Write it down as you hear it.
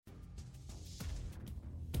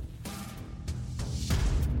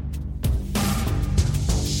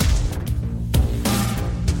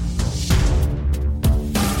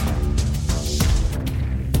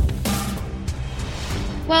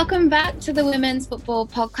Welcome back to the Women's Football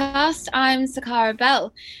Podcast. I'm Sakara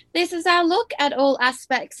Bell. This is our look at all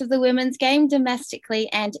aspects of the women's game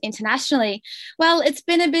domestically and internationally. Well, it's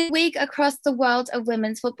been a big week across the world of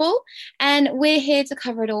women's football, and we're here to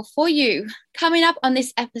cover it all for you. Coming up on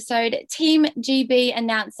this episode, Team GB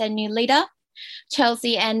announced their new leader,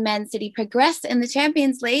 Chelsea and Man City progressed in the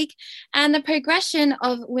Champions League, and the progression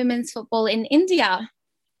of women's football in India.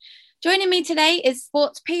 Joining me today is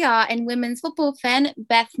sports PR and women's football fan,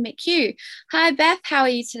 Beth McHugh. Hi, Beth. How are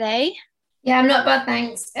you today? Yeah, I'm not bad,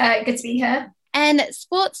 thanks. Good to be here. And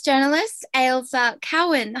sports journalist, Ailsa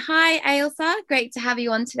Cowan. Hi, Ailsa. Great to have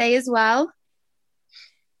you on today as well.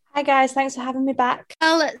 Hi, guys. Thanks for having me back.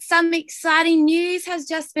 Well, some exciting news has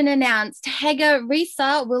just been announced. Hege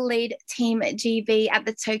Riise will lead Team GB at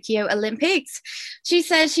the Tokyo Olympics. She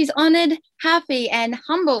says she's honoured, happy and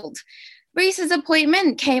humbled. Riise's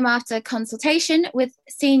appointment came after consultation with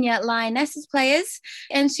senior Lionesses players,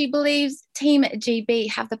 and she believes Team GB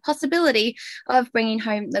have the possibility of bringing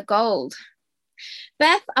home the gold.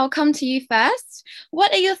 Beth, I'll come to you first.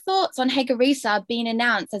 What are your thoughts on Hege Riise being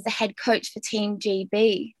announced as the head coach for Team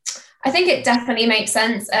GB? I think it definitely makes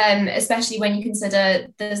sense, especially when you consider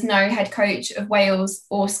there's no head coach of Wales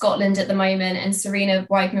or Scotland at the moment, and Serena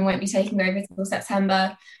Weigman won't be taking over until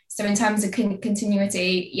September. So in terms of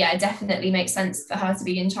continuity, yeah, it definitely makes sense for her to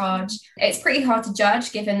be in charge. It's pretty hard to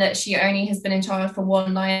judge given that she only has been in charge for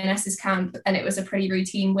one Lionesses camp, and it was a pretty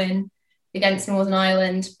routine win against Northern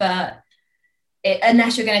Ireland. But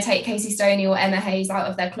unless you're going to take Casey Stoney or Emma Hayes out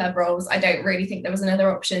of their club roles, I don't really think there was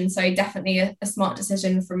another option. So definitely a smart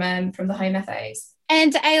decision from the Home FAs.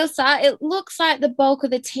 And Ailsa, it looks like the bulk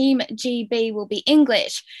of the Team GB will be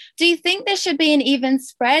English. Do you think there should be an even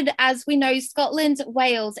spread? As we know, Scotland,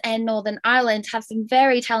 Wales and Northern Ireland have some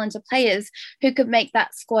very talented players who could make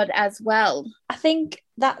that squad as well. I think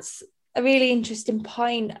that's a really interesting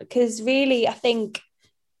point, because really I think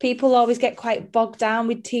people always get quite bogged down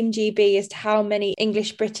with Team GB as to how many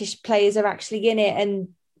English-British players are actually in it, and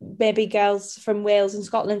maybe girls from Wales and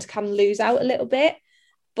Scotland can lose out a little bit.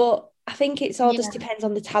 But I think it's all just depends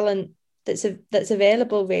on the talent that's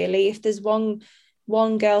available, really. If there's one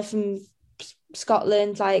girl from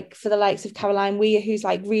Scotland, like for the likes of Caroline Weir, who's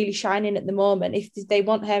like really shining at the moment, if they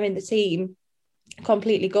want her in the team,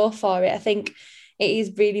 completely go for it. I think it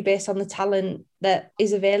is really based on the talent that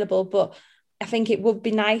is available, but I think it would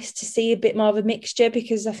be nice to see a bit more of a mixture,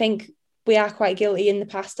 because I think we are quite guilty in the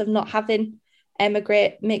past of not having a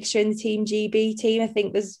great mixture in the Team GB team. I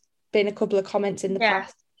think there's been a couple of comments in the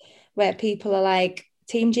past where people are like,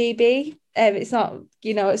 Team GB, it's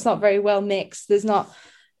not very well mixed. There's not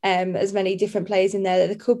as many different players in there that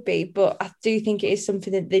there could be, but I do think it is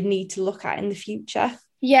something that they need to look at in the future.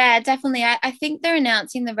 Yeah, definitely. I think they're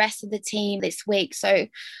announcing the rest of the team this week, so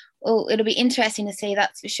it'll be interesting to see,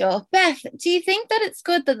 that's for sure. Beth, do you think that it's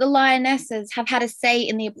good that the Lionesses have had a say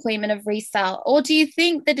in the appointment of Riise, or do you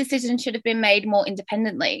think the decision should have been made more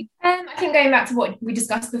independently? I think going back to what we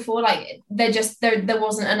discussed before, like there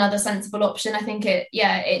wasn't another sensible option. I think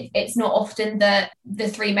it's not often that the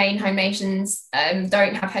three main home nations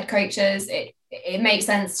don't have head coaches. It makes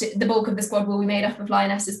sense the bulk of the squad will be made up of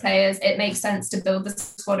Lionesses players. It makes sense to build the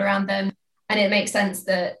squad around them, and it makes sense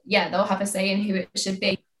that they'll have a say in who it should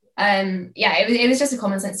be. It was just a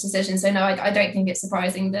common sense decision. So no, I don't think it's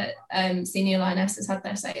surprising that senior Lionesses had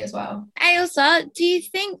their say as well. Ailsa, do you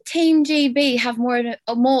think Team GB have more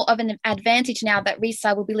of an advantage now that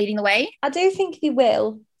Riise will be leading the way? I do think they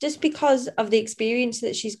will, just because of the experience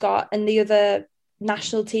that she's got and the other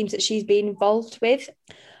national teams that she's been involved with.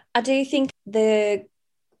 I do think they've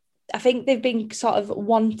been sort of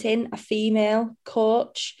wanting a female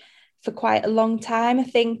coach for quite a long time. I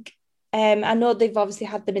think I know they've obviously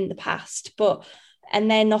had them in the past,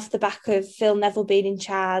 and then off the back of Phil Neville being in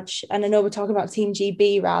charge, and I know we're talking about Team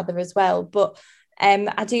GB rather as well, but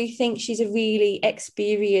I do think she's a really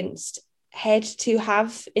experienced head to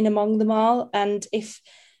have in among them all. And if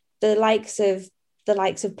the likes of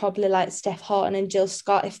probably like Steph Houghton and Jill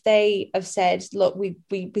Scott, if they have said, look, we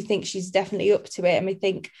think she's definitely up to it, and we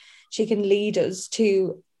think she can lead us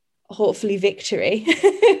to hopefully victory,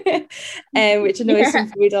 which I know is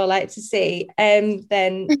something we'd all like to see, then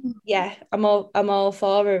I'm all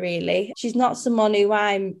for her, really. She's not someone who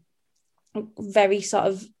I'm very sort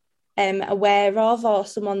of aware of, or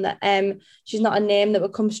someone that she's not a name that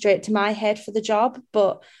would come straight to my head for the job,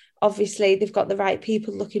 but obviously they've got the right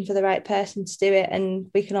people looking for the right person to do it,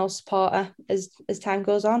 and we can all support her as time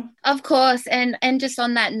goes on. Of course, and just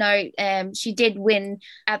on that note, she did win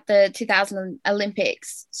at the 2000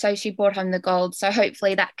 Olympics, so she brought home the gold. So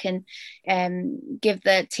hopefully that can give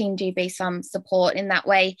the Team GB some support in that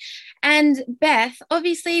way. And Beth,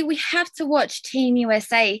 obviously we have to watch Team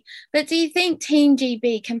USA, but do you think Team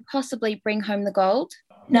GB can possibly bring home the gold?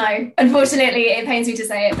 No, unfortunately, it pains me to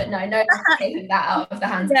say it, but no one's taking that out of the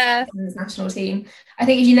hands of the women's national team. I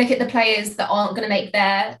think if you look at the players that aren't going to make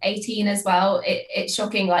their 18 as well, it's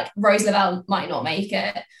shocking. Like Rose Lavelle might not make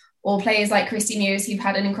it, or players like Christy Mewes, who've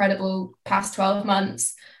had an incredible past 12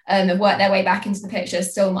 months, have worked their way back into the picture,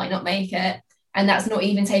 still might not make it. And that's not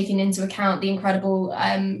even taking into account the incredible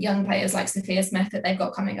young players like Sophia Smith that they've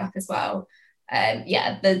got coming up as well.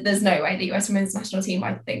 There's no way the US women's national team,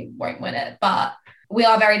 I think, won't win it. But we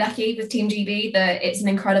are very lucky with Team GB that it's an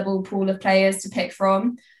incredible pool of players to pick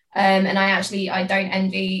from. And I don't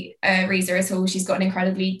envy Reza at all. She's got an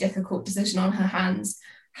incredibly difficult decision on her hands.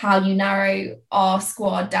 How you narrow our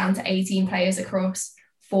squad down to 18 players across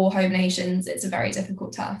 4 home nations, it's a very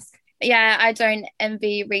difficult task. Yeah, I don't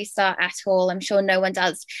envy Risa at all. I'm sure no one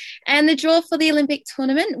does. And the draw for the Olympic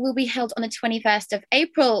tournament will be held on the 21st of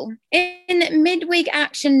April. In midweek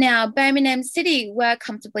action now, Birmingham City were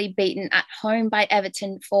comfortably beaten at home by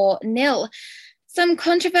Everton 4-0. Some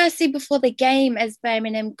controversy before the game as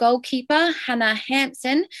Birmingham goalkeeper Hannah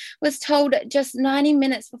Hampson was told just 90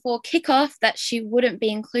 minutes before kickoff that she wouldn't be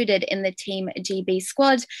included in the Team GB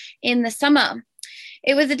squad in the summer.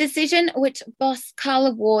 It was a decision which boss Carla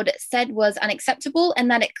Ward said was unacceptable and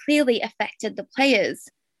that it clearly affected the players.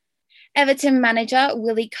 Everton manager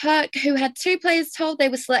Willie Kirk, who had 2 players told they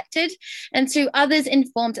were selected and 2 others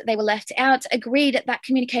informed that they were left out, agreed that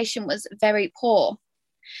communication was very poor.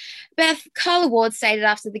 Beth, Carla Ward stated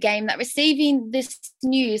after the game that receiving this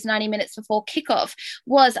news 90 minutes before kickoff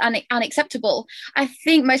was unacceptable. I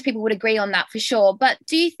think most people would agree on that for sure. But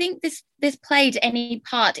do you think this played any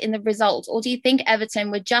part in the result, or do you think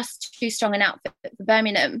Everton were just too strong an outfit for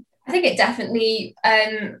Birmingham? I think it definitely,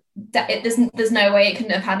 there's no way it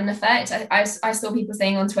couldn't have had an effect. I saw people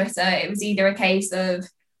saying on Twitter it was either a case of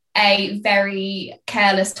A, very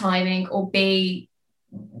careless timing, or B,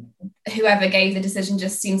 whoever gave the decision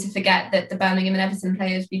just seemed to forget that the Birmingham and Everton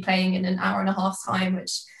players would be playing in an hour and a half's time,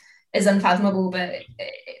 which is unfathomable, but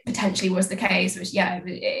it potentially was the case, which,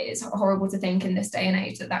 it's horrible to think in this day and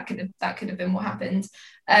age that could have been what happened.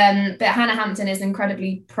 But Hannah Hampton is an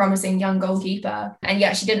incredibly promising young goalkeeper,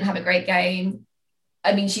 and she didn't have a great game.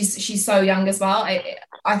 I mean, she's so young as well.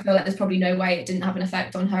 I feel like there's probably no way it didn't have an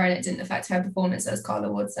effect on her, and it didn't affect her performance, as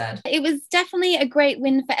Carla Ward said. It was definitely a great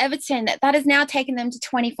win for Everton. That has now taken them to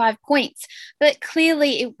 25 points, but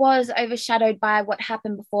clearly it was overshadowed by what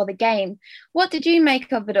happened before the game. What did you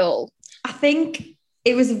make of it all? I think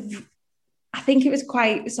it was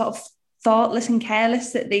quite sort of thoughtless and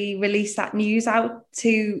careless that they released that news out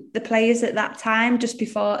to the players at that time, just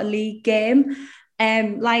before a league game.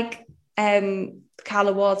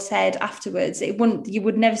 Carla Ward said afterwards, you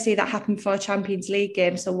would never see that happen before a Champions League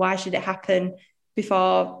game, so why should it happen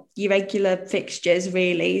before your regular fixtures,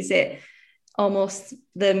 really? Is it almost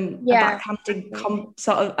a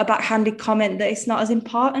backhanded comment that it's not as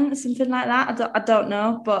important or something like that? I don't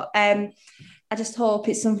know, but I just hope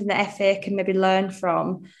it's something that FA can maybe learn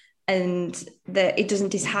from, and that it doesn't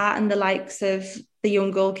dishearten the likes of the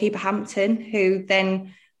young goalkeeper Hampton, who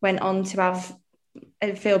then went on to have,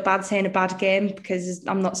 I feel bad saying a bad game, because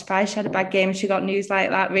I'm not surprised she had a bad game and she got news like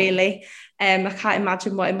that, really. I can't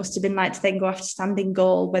imagine what it must have been like to then go after standing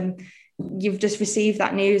goal when you've just received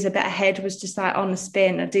that news. I bet her head was just like on a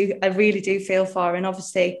spin. I really do feel for her. And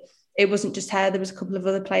obviously it wasn't just her, there was a couple of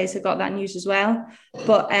other players that got that news as well.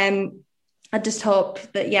 But I just hope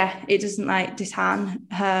that, it doesn't like dishearten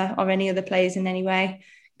her or any other players in any way,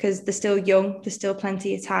 because they're still young, there's still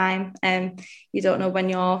plenty of time. You don't know when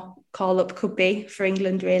your call-up could be for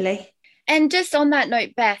England, really. And just on that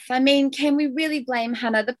note, Beth, I mean, can we really blame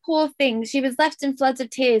Hannah? The poor thing, she was left in floods of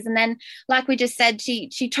tears. And then, like we just said, she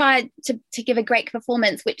tried to give a great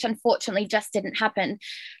performance, which unfortunately just didn't happen.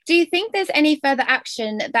 Do you think there's any further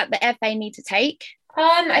action that the FA need to take?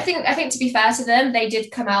 I think to be fair to them, they did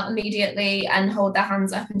come out immediately and hold their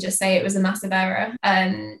hands up and just say it was a massive error.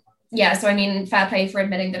 So I mean, fair play for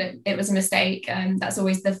admitting that it was a mistake. That's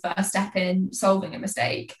always the first step in solving a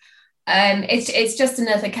mistake. It's just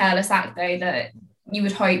another careless act, though, that you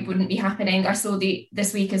would hope wouldn't be happening. I saw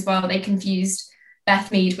this week as well, they confused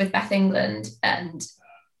Beth Mead with Beth England, and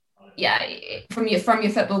from your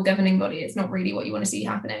football governing body, it's not really what you want to see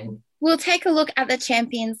happening. We'll take a look at the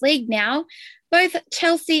Champions League now. Both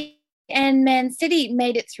Chelsea and Man City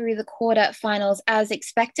made it through the quarter-finals as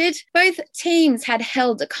expected. Both teams had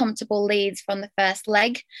held comfortable leads from the first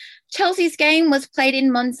leg. Chelsea's game was played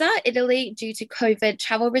in Monza, Italy, due to COVID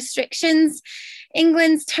travel restrictions.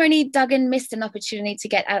 England's Tony Duggan missed an opportunity to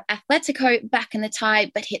get Atletico back in the tie,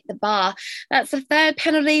 but hit the bar. That's the third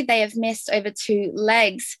penalty they have missed over 2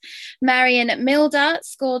 legs. Marion Milder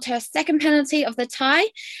scored her second penalty of the tie,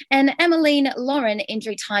 and Emmeline Lauren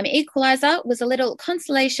injury time equaliser was a little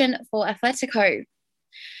consolation for Atletico.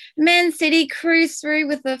 Man City cruised through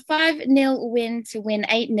with a 5-0 win to win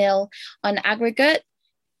 8-0 on aggregate.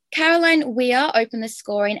 Caroline Weir opened the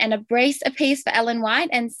scoring, and a brace apiece for Ellen White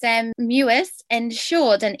and Sam Mewis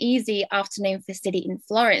ensured an easy afternoon for City in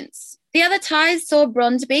Florence. The other ties saw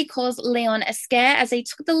Brondby cause Leon a scare as he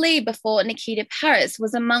took the lead before Nikita Paris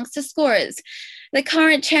was amongst the scorers. The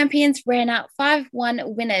current champions ran out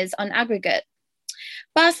 5-1 winners on aggregate.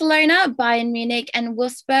 Barcelona, Bayern Munich and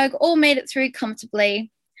Wolfsburg all made it through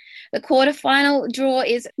comfortably. The quarterfinal draw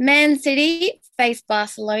is Man City face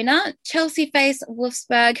Barcelona, Chelsea face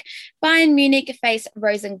Wolfsburg, Bayern Munich face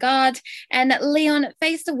Rosengard, and Lyon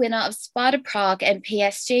face the winner of Sparta Prague and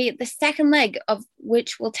PSG, the second leg of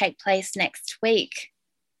which will take place next week.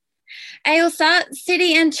 Ailsa,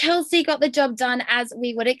 City and Chelsea got the job done as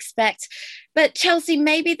we would expect, but Chelsea,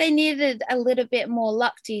 maybe they needed a little bit more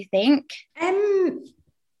luck, do you think?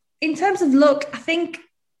 In terms of luck, I think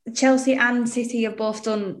Chelsea and City have both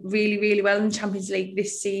done really, really well in the Champions League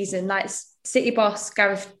this season. Like City boss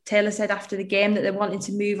Gareth Taylor said after the game that they wanted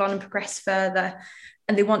to move on and progress further,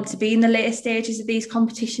 and they want to be in the later stages of these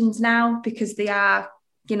competitions now because they are,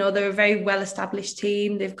 they're a very well-established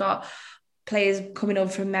team. They've got players coming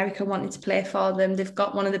over from America wanting to play for them. They've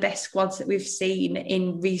got one of the best squads that we've seen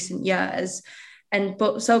in recent years,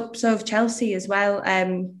 but so have Chelsea as well.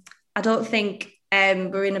 I don't think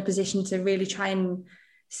we're in a position to really try and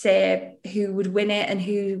say who would win it and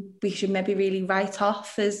who we should maybe really write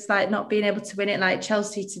off as like not being able to win it. Like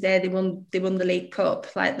Chelsea today, they won the League Cup.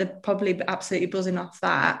 Like they're probably absolutely buzzing off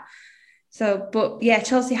that. So, but yeah,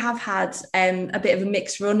 Chelsea have had a bit of a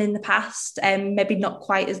mixed run in the past, maybe not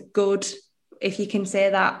quite as good, if you can say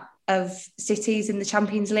that, of City's in the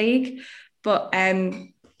Champions League. But I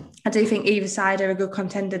do think either side are a good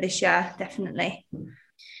contender this year, definitely.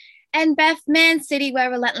 And Beth, Man City were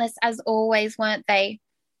relentless as always, weren't they?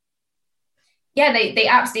 Yeah, they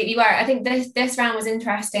absolutely were. I think this round was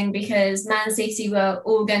interesting because Man City were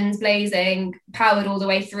all guns blazing, powered all the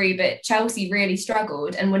way through, but Chelsea really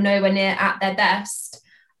struggled and were nowhere near at their best,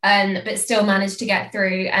 but still managed to get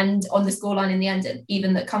through and on the scoreline in the end,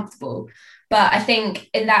 even look comfortable. But I think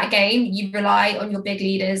in that game, you rely on your big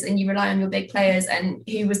leaders and you rely on your big players. And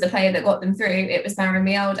who was the player that got them through? It was Maren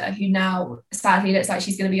Mjelde, who now sadly looks like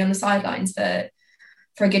she's going to be on the sidelines for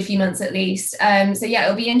a good few months at least. So yeah,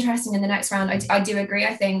 it'll be interesting in the next round. I do agree.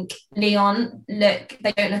 I think Lyon they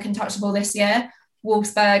don't look untouchable this year.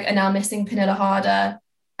 Wolfsburg are now missing Pernilla Harder.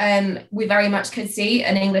 We very much could see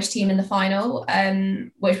an English team in the final,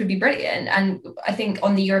 which would be brilliant. And I think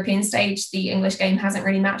on the European stage, the English game hasn't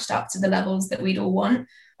really matched up to the levels that we'd all want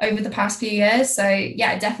over the past few years. So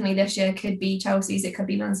yeah, definitely this year could be Chelsea's, it could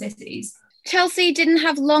be Man City's. Chelsea didn't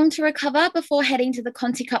have long to recover before heading to the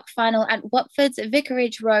Conti Cup final at Watford's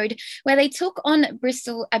Vicarage Road, where they took on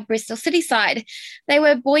Bristol City side. They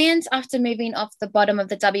were buoyant after moving off the bottom of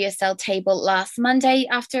the WSL table last Monday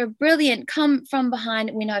after a brilliant come-from-behind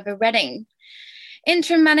win over Reading.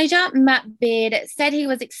 Interim manager Matt Beard said he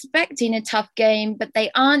was expecting a tough game, but they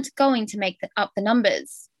aren't going to make up the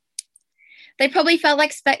numbers. They probably felt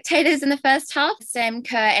like spectators in the first half. Sam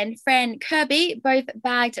Kerr and Fran Kirby both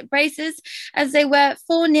bagged braces as they were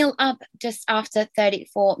 4-0 up just after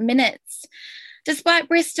 34 minutes. Despite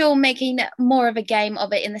Bristol making more of a game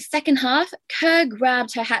of it in the second half, Kerr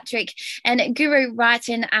grabbed her hat-trick and Guru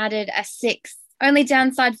Wrighton added a sixth. Only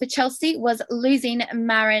downside for Chelsea was losing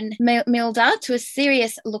Maren Mjelde to a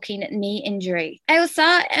serious-looking knee injury.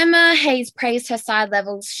 Ailsa, Emma Hayes praised her side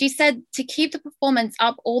levels. She said to keep the performance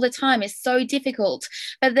up all the time is so difficult,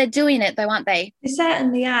 but they're doing it though, aren't they? They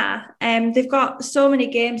certainly are. They've got so many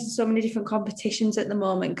games and so many different competitions at the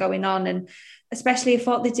moment going on, and especially I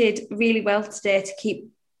thought they did really well today to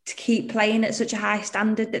keep playing at such a high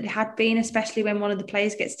standard that they had been, especially when one of the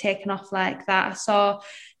players gets taken off like that. I saw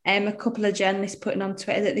a couple of journalists putting on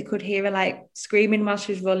Twitter that they could hear her like screaming while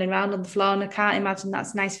she was rolling around on the floor, and I can't imagine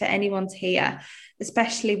that's nice for anyone to hear,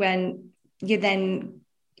 especially when you then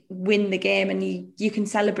win the game and you can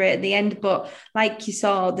celebrate at the end. But like you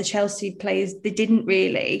saw, the Chelsea players, they didn't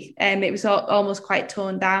really. It was almost quite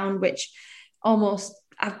toned down, which almost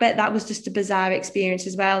I bet that was just a bizarre experience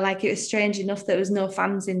as well. Like, it was strange enough that there was no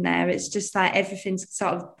fans in there. It's just like everything's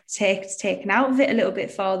sort of taken out of it a little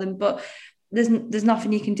bit for them, but there's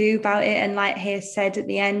nothing you can do about it. And like Hayes said at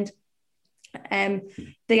the end,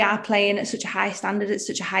 they are playing at such a high standard, at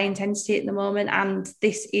such a high intensity at the moment, and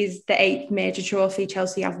this is the 8th major trophy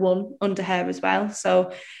Chelsea have won under her as well.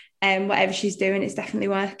 So whatever she's doing, it's definitely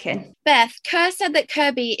working. Beth, Kerr said that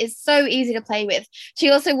Kirby is so easy to play with.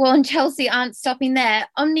 She also warned Chelsea aren't stopping there.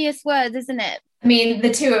 Ominous words, isn't it? I mean,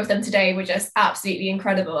 the two of them today were just absolutely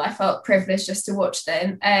incredible. I felt privileged just to watch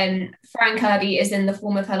them. And Fran Kirby is in the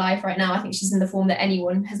form of her life right now. I think she's in the form that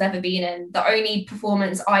anyone has ever been in. The only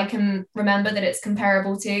performance I can remember that it's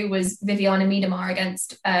comparable to was Viviana Miedemar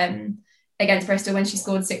against Bristol, when she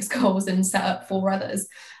scored 6 goals and set up 4 others.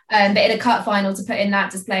 But in a cup final, to put in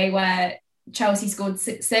that display where Chelsea scored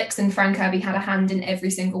 6 and Fran Kirby had a hand in every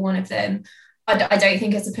single one of them, I don't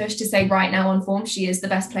think it's a push to say right now on form she is the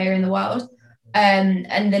best player in the world.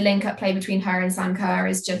 And the link-up play between her and Sam Kerr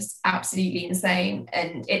is just absolutely insane.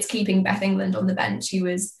 And it's keeping Beth England on the bench, who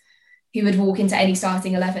would walk into any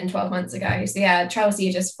starting 11 12 months ago. So yeah, Chelsea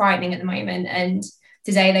are just frightening at the moment. And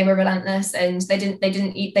today they were relentless, and they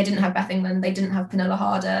didn't have Beth England, they didn't have Pernilla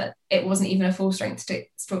Harder. It wasn't even a full strength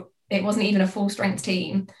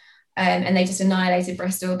team, and they just annihilated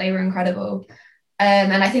Bristol. They were incredible,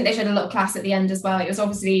 and I think they showed a lot of class at the end as well. It was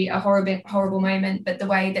obviously a horrible moment, but the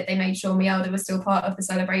way that they made sure Mjelde was still part of the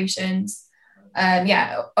celebrations,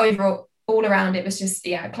 overall, all around, it was just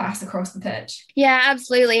class across the pitch. Yeah,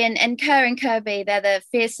 absolutely. And Kerr and Kirby, they're the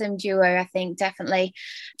fearsome duo, I think, definitely.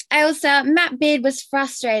 Ailsa, Matt Beard was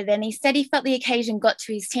frustrated, and he said he felt the occasion got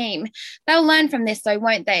to his team. They'll learn from this though,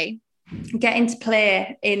 won't they? Getting to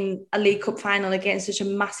play in a League Cup final against such a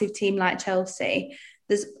massive team like Chelsea,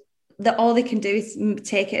 all they can do is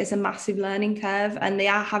take it as a massive learning curve, and they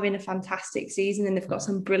are having a fantastic season, and they've got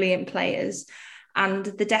some brilliant players, and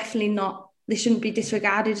they're definitely not, they shouldn't be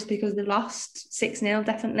disregarded just because they lost 6-0,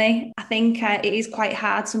 definitely. I think it is quite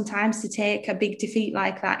hard sometimes to take a big defeat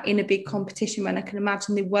like that in a big competition, when I can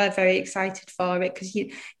imagine they were very excited for it, because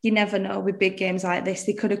you never know with big games like this.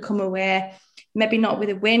 They could have come away, maybe not with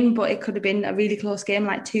a win, but it could have been a really close game,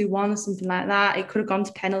 like 2-1 or something like that. It could have gone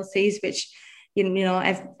to penalties, which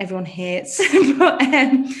everyone hates. But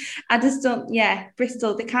I just don't,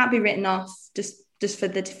 Bristol, they can't be written off just for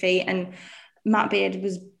the defeat. And Matt Beard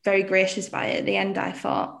was very gracious by it at the end, I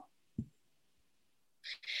thought.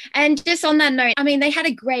 And just on that note, I mean, they had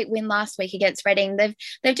a great win last week against Reading.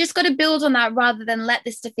 They've just got to build on that rather than let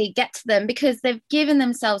this defeat get to them, because they've given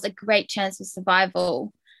themselves a great chance of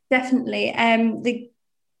survival. Definitely.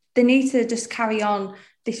 They need to just carry on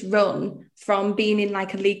this run from being in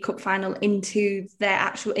like a League Cup final into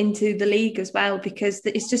the league as well, because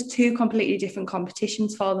it's just 2 completely different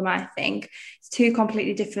competitions for them. I think it's 2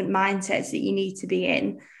 completely different mindsets that you need to be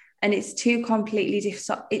in, and it's 2 completely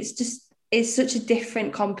different. It's such a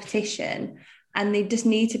different competition, and they just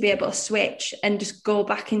need to be able to switch and just go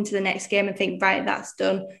back into the next game and think, right, that's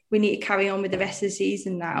done. We need to carry on with the rest of the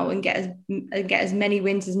season now and get as many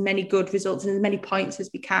wins, as many good results, and as many points as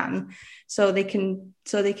we can, so they can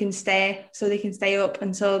stay up,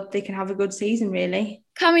 and so they can have a good season, really.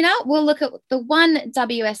 Coming up, we'll look at the one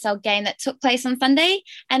WSL game that took place on Sunday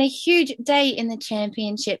and a huge day in the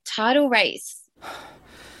championship title race.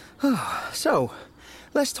 So,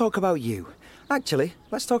 let's talk about you. Actually,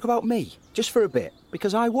 let's talk about me, just for a bit,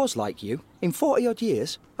 because I was like you. In 40-odd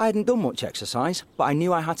years, I hadn't done much exercise, but I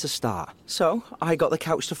knew I had to start. So, I got the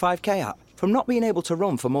Couch to 5K app. From not being able to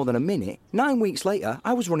run for more than a minute, 9 weeks later,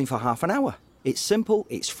 I was running for half an hour. It's simple,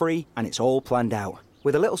 it's free, and it's all planned out.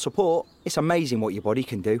 With a little support, it's amazing what your body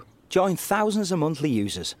can do. Join thousands of monthly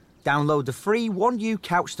users. Download the free 1U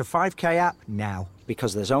Couch to 5K app now,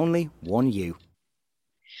 because there's only one you.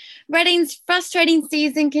 Reading's frustrating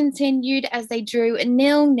season continued as they drew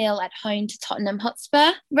 0-0 at home to Tottenham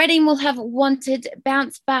Hotspur. Reading will have wanted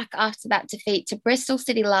bounce back after that defeat to Bristol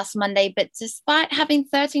City last Monday, but despite having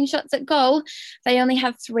 13 shots at goal, they only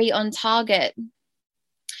have 3 on target.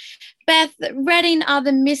 Beth, Reading are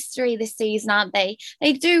the mystery this season, aren't they?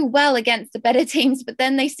 They do well against the better teams, but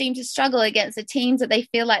then they seem to struggle against the teams that they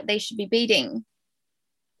feel like they should be beating.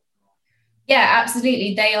 Yeah,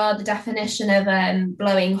 absolutely. They are the definition of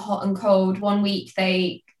blowing hot and cold. One week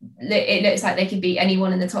it looks like they could beat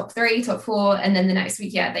anyone in the top 3, top 4, and then the next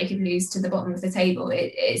week, they could lose to the bottom of the table.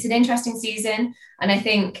 It's an interesting season, and I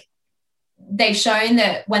think they've shown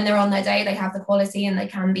that when they're on their day, they have the quality and they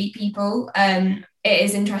can beat people. It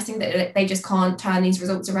is interesting that they just can't turn these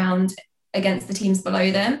results around against the teams below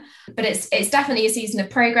them. But it's definitely a season of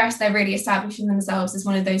progress. They're really establishing themselves as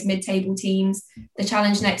one of those mid-table teams. The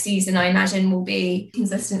challenge next season, I imagine, will be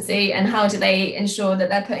consistency, and how do they ensure that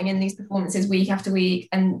they're putting in these performances week after week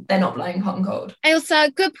and they're not blowing hot and cold. Also,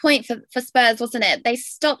 a good point for Spurs, wasn't it? They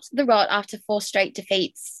stopped the rot after 4 straight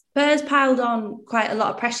defeats. Spurs piled on quite a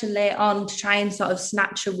lot of pressure late on to try and sort of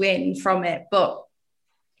snatch a win from it, but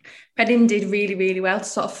Reading did really, really well to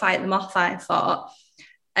sort of fight them off, I thought.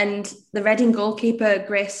 And the Reading goalkeeper,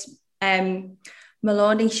 Grace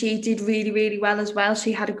Maloney, she did really, really well as well.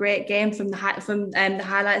 She had a great game from the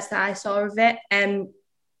highlights that I saw of it.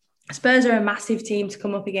 Spurs are a massive team to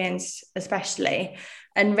come up against, especially.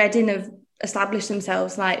 And Reading have established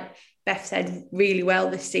themselves, like Beth said, really well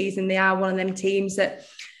this season. They are one of them teams that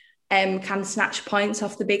can snatch points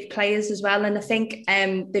off the big players as well. And I think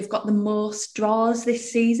they've got the most draws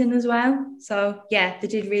this season as well. So, yeah, they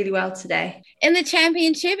did really well today. In the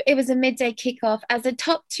championship, it was a midday kickoff as the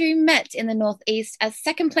top 2 met in the northeast as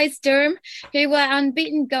second place Durham, who were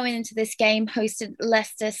unbeaten going into this game, hosted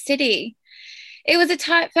Leicester City. It was a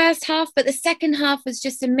tight first half, but the second half was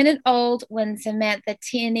just a minute old when Samantha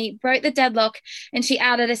Tierney broke the deadlock and she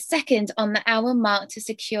added a second on the hour mark to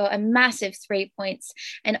secure a massive 3 points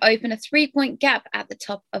and open a 3-point gap at the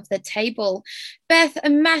top of the table. Beth, a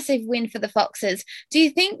massive win for the Foxes. Do you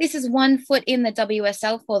think this is one foot in the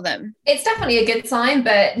WSL for them? It's definitely a good sign,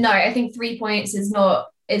 but no, I think 3 points is not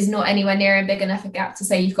anywhere near a big enough a gap to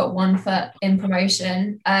say you've got 1 foot in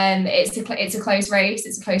promotion. It's a close race,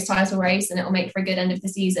 it's a close title race, and it'll make for a good end of the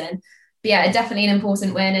season. But yeah, definitely an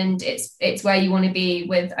important win, and it's where you want to be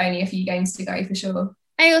with only a few games to go for sure.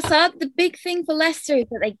 Ailsa, the big thing for Leicester is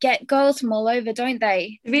that they get goals from all over, don't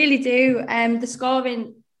they? They really do. They're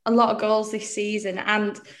scoring a lot of goals this season,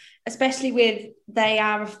 and especially with they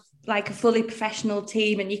are like a fully professional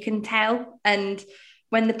team, and you can tell. And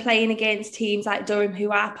when they're playing against teams like Durham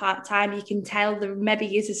who are part-time, you can tell there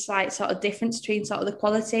maybe is a slight sort of difference between sort of the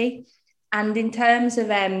quality. And in terms of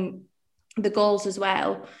the goals as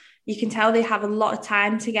well, you can tell they have a lot of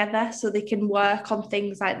time together, so they can work on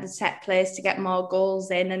things like the set plays to get more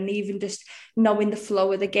goals in, and even just knowing the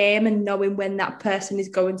flow of the game and knowing when that person is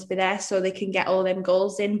going to be there so they can get all them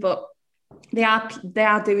goals in. But they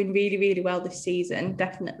are doing really, really well this season,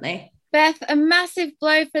 definitely. Beth, a massive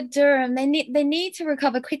blow for Durham. They need to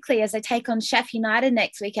recover quickly as they take on Sheffield United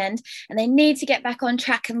next weekend, and they need to get back on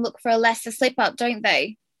track and look for a Leicester slip-up, don't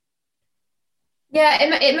they? Yeah,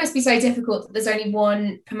 it must be so difficult that there's only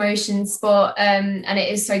one promotion spot and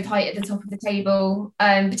it is so tight at the top of the table,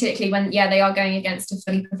 particularly when, they are going against a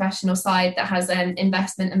fully professional side that has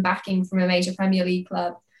investment and backing from a major Premier League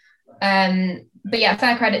club. But yeah,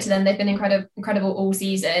 fair credit to them. They've been incredible all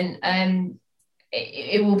season.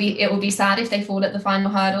 It will be sad if they fall at the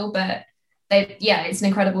final hurdle, but it's an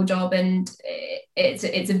incredible job, and it's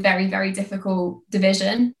a very, very difficult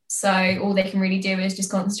division. So all they can really do is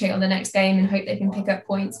just concentrate on the next game and hope they can pick up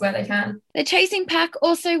points where they can. The chasing pack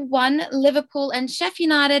also won. Liverpool and Sheffield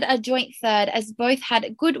United are joint third as both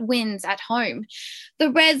had good wins at home.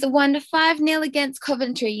 The Reds won 5-0 against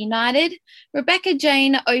Coventry United. Rebecca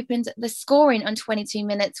Jane opened the scoring on 22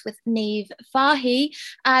 minutes with Niamh Fahy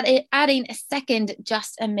adding a second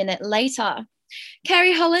just a minute later.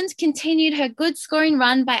 Kerry Holland continued her good scoring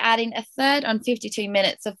run by adding a third on 52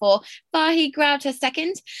 minutes before Fahy grabbed her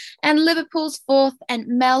second, and Liverpool's fourth and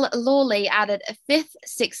Mel Lawley added a fifth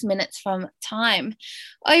 6 minutes from time.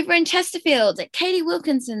 Over in Chesterfield, Katie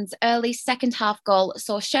Wilkinson's early second half goal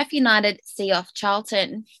saw Sheffield United see off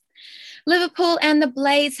Charlton. Liverpool and the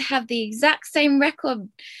Blades have the exact same record,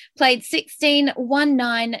 played 16, won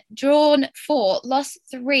 9, drawn 4, lost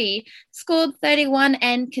 3, scored 31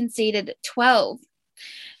 and conceded 12.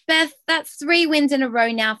 Beth, that's 3 wins in a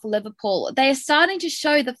row now for Liverpool. They are starting to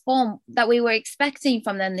show the form that we were expecting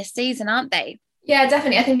from them this season, aren't they? Yeah,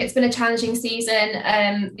 definitely. I think it's been a challenging season,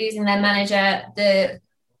 losing their manager,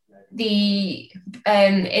 the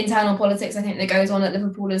internal politics I think that goes on at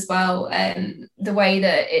Liverpool as well, the way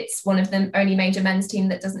that it's one of the only major men's team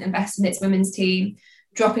that doesn't invest in its women's team,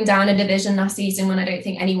 dropping down a division last season when I don't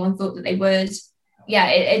think anyone thought that they would. Yeah,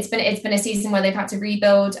 it's been a season where they've had to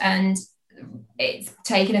rebuild, and it's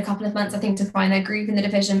taken a couple of months I think to find their group in the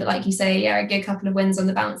division, but like you say, a good couple of wins on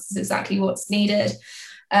the bounce is exactly what's needed.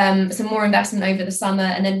 Some more investment over the summer,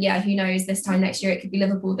 and then who knows, this time next year it could be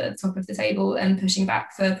Liverpool at the top of the table and pushing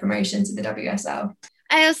back for promotion to the WSL.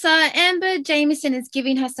 Ailsa, Amber Jamieson is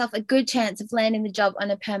giving herself a good chance of landing the job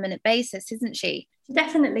on a permanent basis, isn't she? She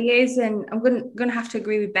definitely is, and I'm going to have to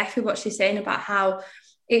agree with Beth with what she's saying about how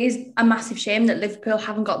it is a massive shame that Liverpool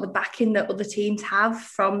haven't got the backing that other teams have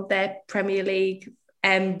from their Premier League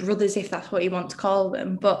brothers, if that's what you want to call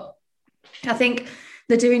them. But I think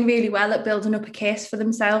they're doing really well at building up a case for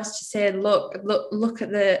themselves to say, look at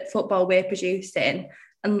the football we're producing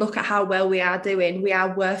and look at how well we are doing. We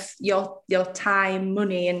are worth your time,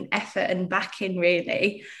 money and effort and backing,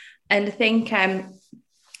 really. And I think the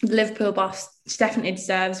Liverpool boss, she definitely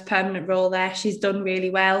deserves a permanent role there. She's done really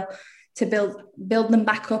well to build them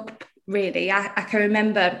back up, really. I can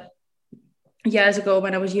remember years ago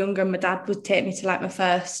when I was younger, my dad would take me to like my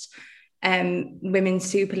first Women's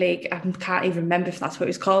Super League, I can't even remember if that's what it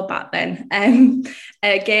was called back then,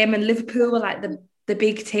 game, and Liverpool were like the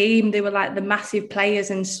big team. They were like the massive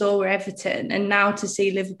players, and so were Everton. And now to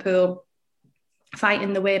see Liverpool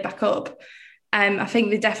fighting the way back up, I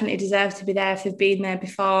think they definitely deserve to be there if they've been there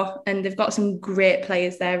before, and they've got some great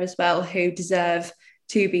players there as well who deserve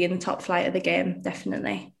to be in the top flight of the game,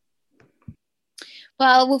 definitely.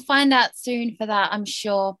 Well, we'll find out soon for that, I'm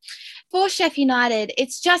sure. For Sheffield United,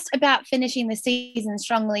 it's just about finishing the season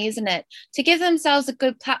strongly, isn't it? To give themselves a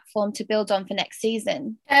good platform to build on for next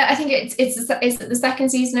season. I think it's the second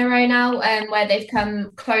season in a row now where they've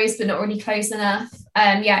come close, but not really close enough.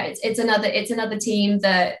 It's another team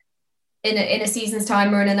that in a season's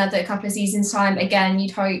time or in another couple of seasons' time, again,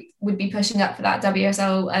 you'd hope would be pushing up for that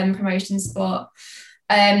WSL promotion spot.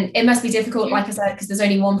 It must be difficult, like I said, because there's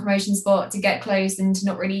only one promotion spot to get close and to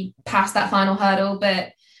not really pass that final hurdle.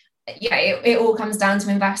 But yeah, it all comes down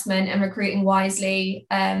to investment and recruiting wisely,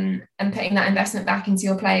 and putting that investment back into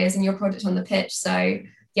your players and your product on the pitch. So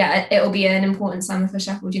yeah, it'll be an important summer for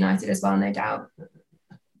Sheffield United as well, no doubt.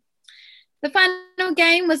 The final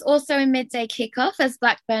game was also a midday kickoff as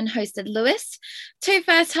Blackburn hosted Lewis. 2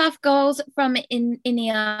 first-half goals from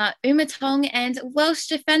Inia Umatong and Welsh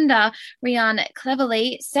defender Rhian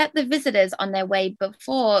Cleverly set the visitors on their way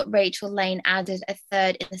before Rachel Lane added a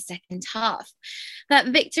third in the second half. That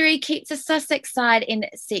victory keeps the Sussex side in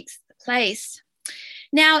 6th place.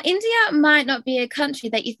 Now, India might not be a country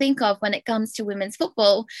that you think of when it comes to women's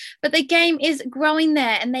football, but the game is growing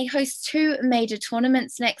there and they host 2 major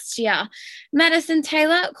tournaments next year. Madison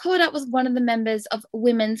Taylor caught up with one of the members of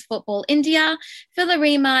Women's Football India,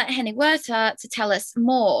 Philarima Heniwerta, to tell us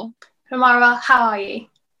more. Romara, how are you?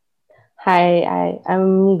 Hi,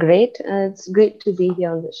 I'm great. It's great to be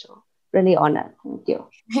here on the show. Really honored. Thank you.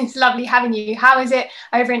 It's lovely having you. How is it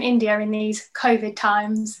over in India in these COVID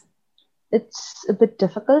times? It's a bit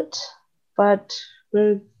difficult, but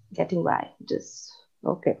we're getting by. Just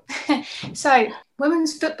okay. So,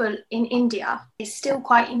 women's football in India is still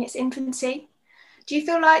quite in its infancy. Do you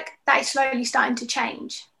feel like that is slowly starting to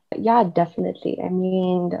change? Yeah, definitely.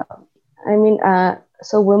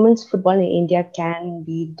 So women's football in India can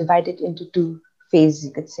be divided into 2 phases,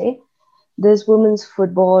 you could say. There's women's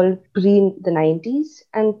football pre the 90s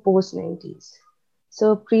and post 90s.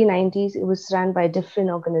 So pre-90s, it was run by a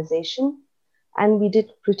different organization, and we did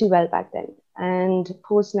pretty well back then. And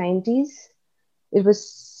post-90s,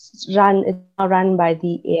 it's now run by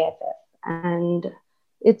the AFF, and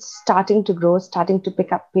it's starting to grow, starting to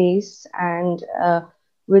pick up pace. And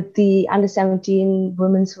with the Under-17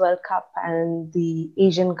 Women's World Cup and the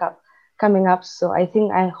Asian Cup coming up, so I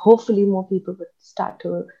think hopefully more people would start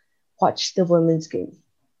to watch the women's game.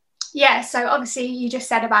 Yeah, so obviously you just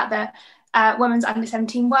said about the Women's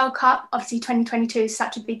Under-17 World Cup. Obviously 2022 is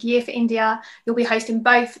such a big year for India. You'll be hosting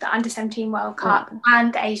both the Under-17 World Cup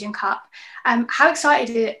and the Asian Cup. How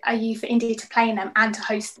excited are you for India to play in them and to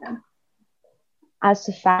host them? As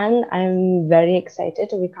a fan, I'm very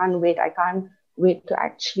excited. We can't wait. I can't wait to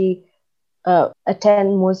actually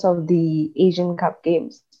attend most of the Asian Cup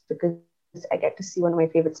games, because I get to see one of my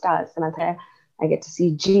favorite stars, Samantha. I get to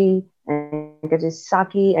see G, and I get to see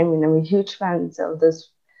Saki. I'm a huge fan of those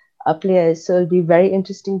players, so it'll be very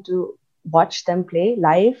interesting to watch them play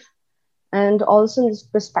live, and also this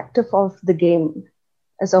perspective of the game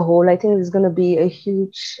as a whole. I think there's going to be a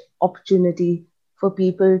huge opportunity for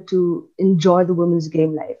people to enjoy the women's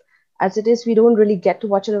game live. As it is, we don't really get to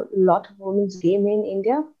watch a lot of women's game in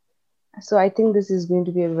India, so I think this is going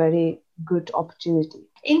to be a very good opportunity.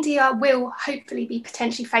 India will hopefully be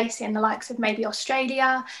potentially facing the likes of maybe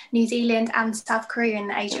Australia, New Zealand and South Korea in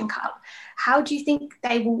the Asian Cup. How do you think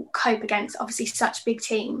they will cope against obviously such big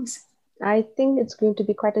teams? I think it's going to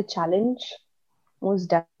be quite a challenge,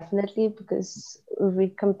 most definitely, because if we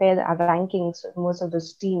compare our rankings with most of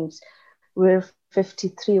those teams, we're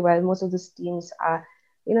 53, while most of those teams are,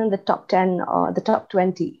 in the top 10 or the top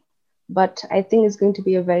 20. But I think it's going to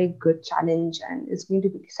be a very good challenge, and it's going to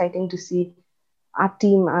be exciting to see our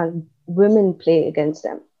team, our women, play against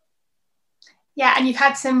them. Yeah, and you've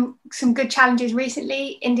had some good challenges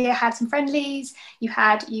recently. India had some friendlies. You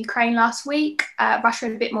had Ukraine last week, Russia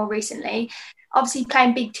a bit more recently. Obviously,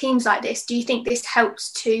 playing big teams like this, do you think this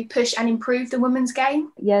helps to push and improve the women's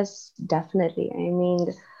game? Yes, definitely. I mean,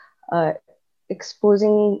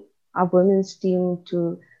 exposing our women's team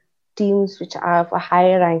to teams which are of a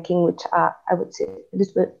higher ranking, which are, I would say, a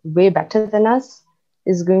little bit way better than us,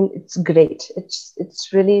 it's great. It's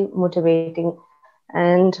really motivating,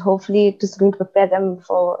 and hopefully it is going to prepare them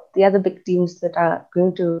for the other big teams that are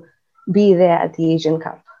going to be there at the Asian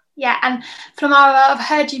Cup. Yeah, and Flamara, I've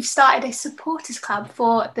heard you've started a supporters club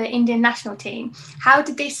for the Indian national team. How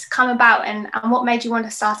did this come about, and what made you want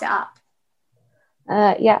to start it up?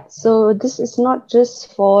 So this is not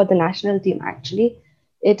just for the national team, actually.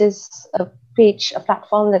 It is a page, a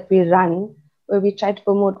platform that we run where we try to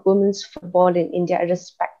promote women's football in India,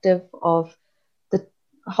 irrespective of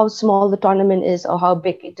how small the tournament is or how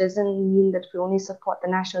big. It doesn't mean that we only support the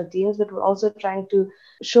national teams, but we're also trying to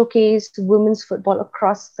showcase women's football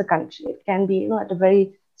across the country. It can be, at a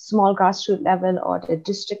very small grassroots level or at a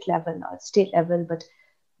district level or state level, but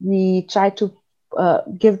we try to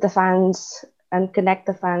give the fans and connect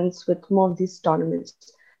the fans with more of these tournaments.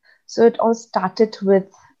 So it all started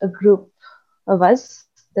with a group of us.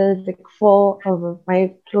 There's like 4 of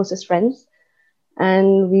my closest friends.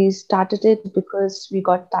 And we started it because we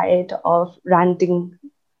got tired of ranting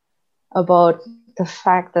about the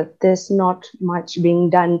fact that there's not much being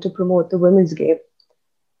done to promote the women's game.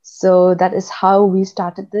 So that is how we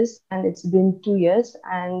started this. And it's been 2 years.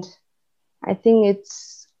 And I think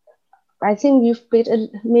we've played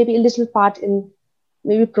maybe a little part in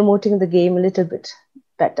maybe promoting the game a little bit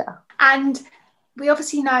better. And we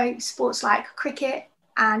obviously know sports like cricket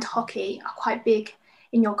and hockey are quite big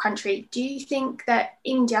in your country. Do you think that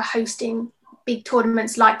India hosting big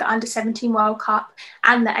tournaments like the Under-17 World Cup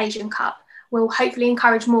and the Asian Cup will hopefully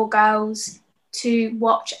encourage more girls to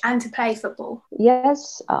watch and to play football?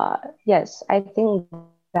 Yes, I think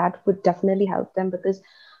that would definitely help them, because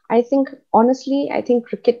I think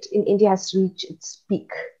cricket in India has reached its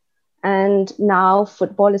peak, and now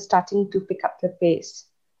football is starting to pick up the pace.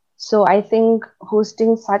 So I think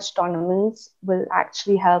hosting such tournaments will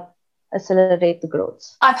actually help accelerate the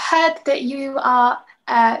growth. I've heard that you are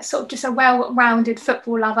sort of just a well-rounded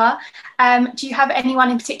football lover. Do you have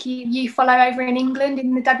anyone in particular you follow over in England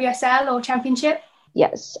in the WSL or Championship?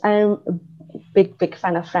 Yes, I'm a big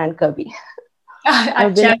fan of Fran Kirby.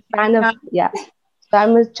 I've been a fan of, So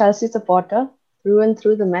I'm a Chelsea supporter through and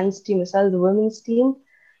through, the men's team as well, the women's team.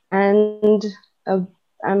 And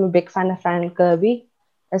I'm a big fan of Fran Kirby,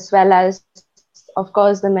 as well as, of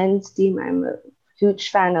course, the men's team. I'm a huge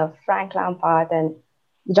fan of Frank Lampard and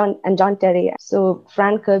John Terry. So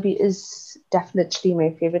Fran Kirby is definitely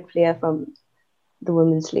my favorite player from the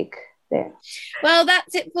Women's League there. Well,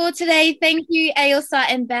 that's it for today. Thank you, Ailsa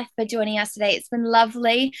and Beth, for joining us today. It's been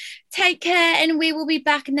lovely. Take care, and we will be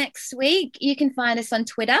back next week. You can find us on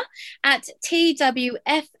Twitter at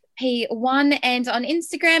TWFP1 and on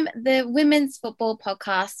Instagram, the Women's Football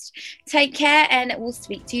Podcast. Take care, and we'll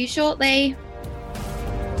speak to you shortly.